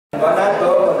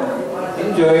Panato,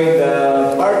 enjoy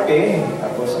the party,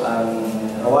 tapos ang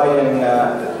Hawaiian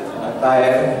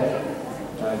attire,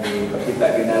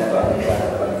 ipakita din nato ang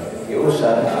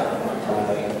pag-iusan,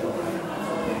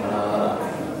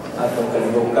 atong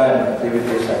kalibukan,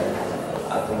 activities at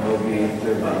atong movie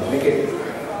to make it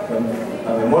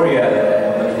a memorial,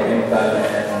 monumental,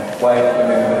 and quiet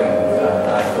remembering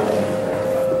atong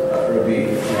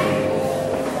Ruby.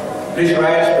 Please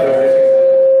rise for the blessing.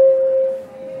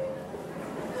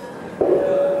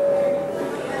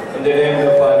 In the name of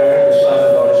the Father, the Son,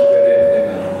 and the Holy Spirit,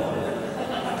 Amen.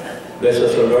 Bless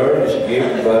us, O Lord, this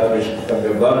gift, but from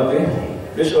your bounty.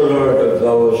 Bless, O Lord, of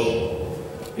those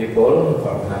people who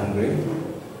are hungry,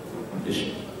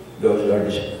 those who are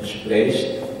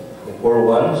displaced, the poor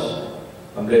ones,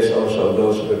 and bless also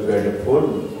those who prepare the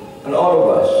food, and all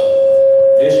of us.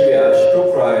 This we ask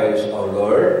through Christ, our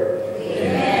Lord.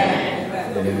 Amen.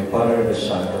 In the name of the Father, the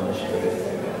Son, and the Holy Spirit.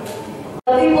 Amen.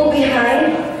 The people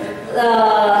behind the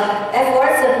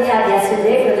efforts that we had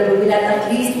yesterday for the Jubilee, at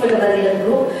least for the Manila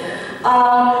group.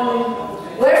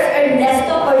 Where's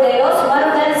Ernesto Cordeos? One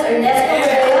of them is Ernesto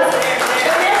Cordeos.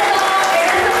 Ernesto,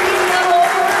 please come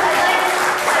over.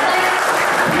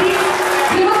 Please,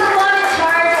 he was the one in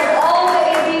charge of all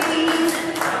the ABPs.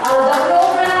 The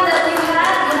program that we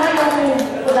had, yung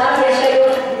siya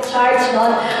yung charge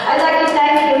nun. I'd like to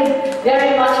thank him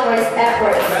very much for his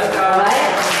efforts. Alright?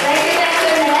 Thank you,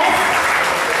 Ernest.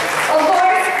 Of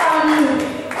course,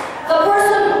 the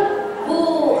person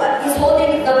who is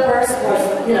holding the purse was,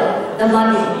 the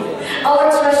money. Our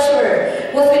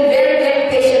treasurer was been very, very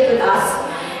patient with us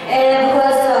and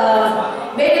was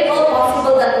made it all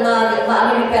possible that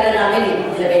maano yung pera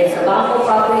namin, ilagay sa bangko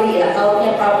properly, i-account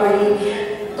niya properly.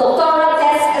 Dr.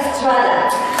 Tess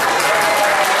Estrada.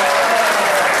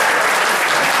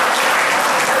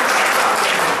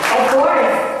 Of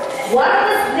course, one of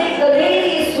the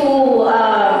ladies who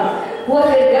was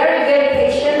very, very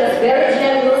patient, was very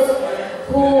generous,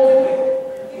 who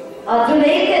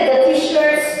donated the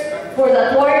t-shirts for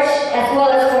the torch as well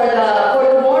as for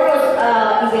tomorrow's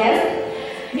event.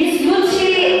 Miss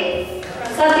Lucy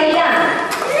Santillan.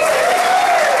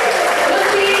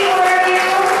 Lucy, where are you?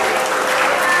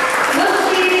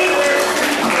 Lucy,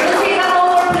 come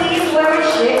over please. Where is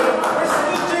she?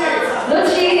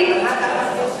 Lucy.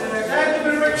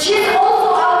 She's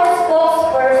also our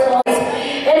spokesperson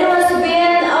and has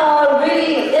been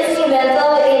really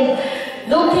instrumental in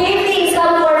locating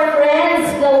some of our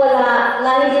friends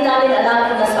na hindi namin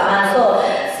alam kung nasaan. So,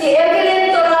 si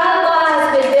Evelyn Toralba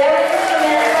has been very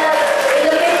instrumental in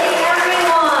locating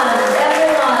everyone.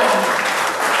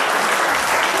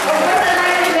 Of course, I'd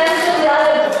like to mention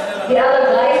the other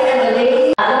guys and the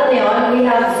ladies. We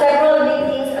have several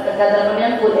meetings at the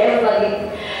Gadamanian Food. Everybody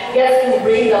gets to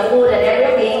bring the food and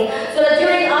everything. So that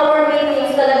during our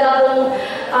meetings, talaga pong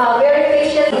very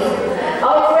patient.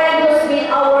 Our friend who's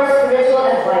been our spiritual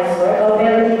advisor,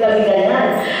 meron din kami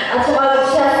ganyan. At so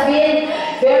she has been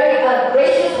very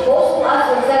gracious host to us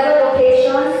on several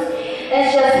occasions, and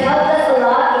she has helped us a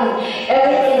lot in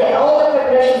everything, all the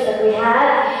preparations that we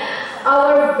had.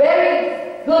 Our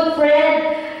very good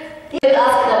friend with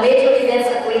us in the major events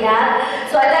that we had.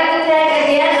 So I'd like to thank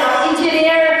again our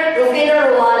engineer,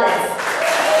 Rufino Ruales.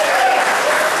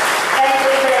 Thank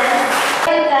you, friends.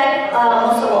 I'd thank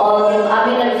most of all yung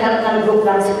aming nag-help ng group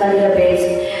lang sa Manila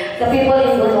based, the people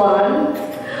in Butuan,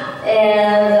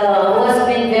 and who has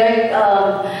been very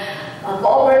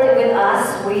cooperative with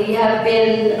us. We have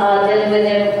been dealing with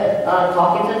them,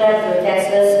 talking to them through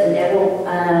Texas and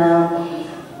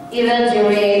even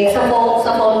during some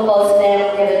phone calls,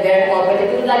 they've been very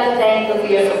cooperative. We would like to thank you for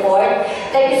your support.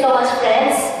 Thank you so much,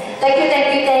 friends. Thank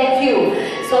you.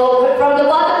 So from the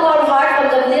bottom of our heart, from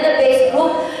the Manila-based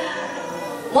group,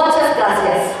 muchas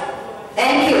gracias.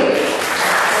 Thank you.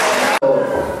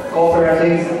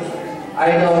 Cooperative.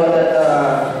 I know that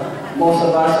most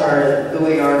of us are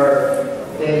doing our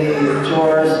daily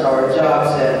chores, our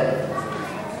jobs, and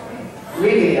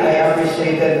really, I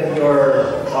appreciated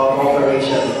your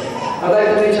cooperation. I'd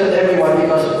like to mention everyone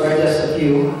because we're just a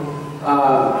few.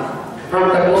 From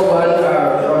the global,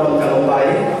 Ramon Kalumbay.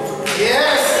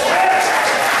 Yes!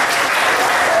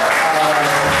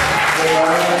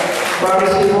 From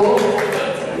Cebu,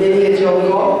 Lily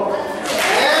Chongo.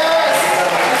 Yes!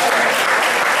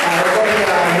 Of course,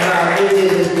 Lily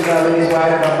is with his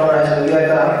wife, Dr.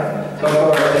 Julieta.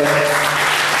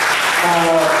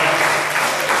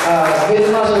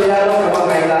 Vilma Soriano,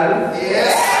 Kapangailan.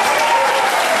 Yes!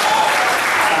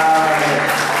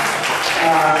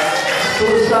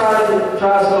 Susan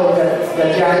Traso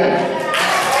Gajani.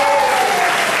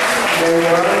 There you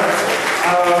are.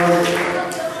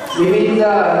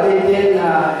 Ida Lidin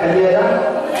Kanyeda,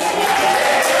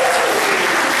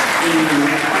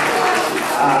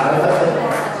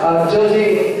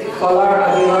 Josie Kolar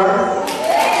Aguilar,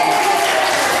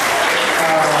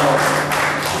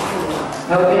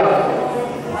 help me out.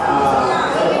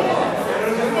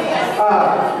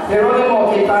 Jeronimo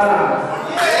Quintana.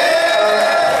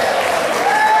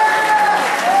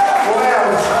 Who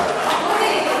else?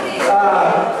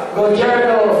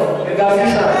 Gojardo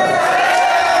Gavisa.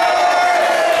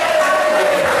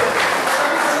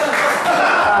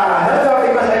 Help out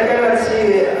because I cannot see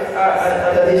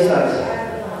at the distance.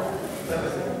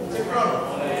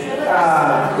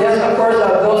 Yes, of course,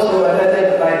 those who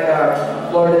attended, like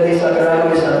Lord Elisa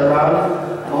Durano is not around.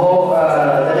 I hope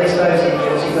the next time she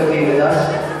could be with us.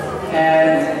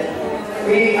 And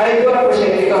I do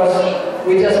appreciate because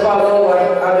we just follow what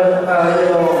other,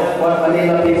 what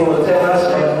Manila people will tell us,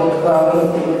 what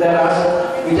will tell us.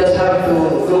 We just have to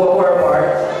do our part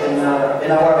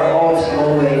in our own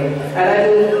small way. And I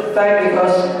do thank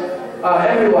because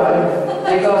everyone,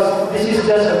 because this is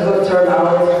just a good turnout.